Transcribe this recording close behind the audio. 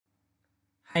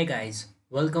Hi guys,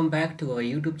 welcome back to our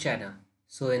YouTube channel.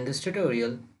 So in this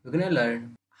tutorial, we're gonna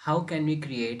learn how can we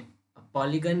create a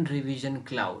polygon revision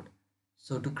cloud.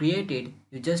 So to create it,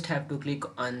 you just have to click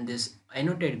on this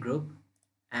annotate group,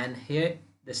 and here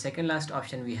the second last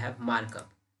option we have markup.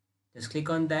 Just click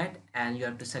on that and you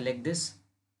have to select this,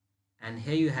 and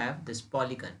here you have this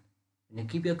polygon. When you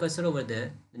keep your cursor over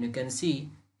there, then you can see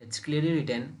it's clearly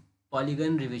written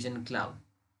polygon revision cloud.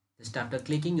 Just after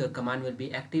clicking, your command will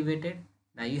be activated.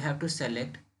 Now you have to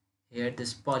select here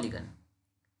this polygon.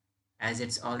 As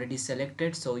it's already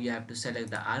selected, so you have to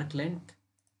select the arc length.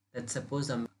 Let's suppose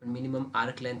the minimum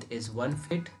arc length is 1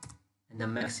 feet and the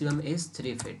maximum is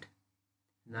 3 feet.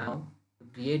 Now to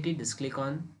create it, just click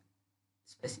on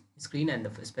screen and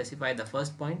specify the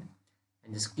first point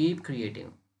and just keep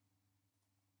creating.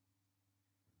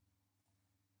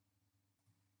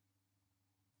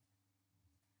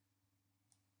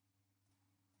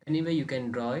 Anyway, you can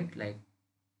draw it like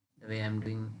the way I'm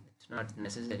doing. It's not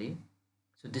necessary.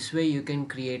 So this way you can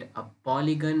create a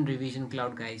polygon revision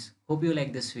cloud, guys. Hope you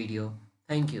like this video.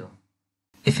 Thank you.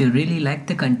 If you really like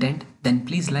the content, then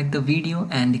please like the video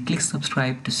and click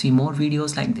subscribe to see more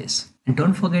videos like this. And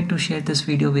don't forget to share this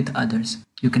video with others.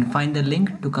 You can find the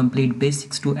link to complete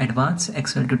basics to advanced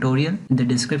Excel tutorial in the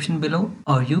description below,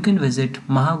 or you can visit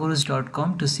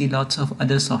mahagurus.com to see lots of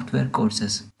other software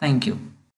courses. Thank you.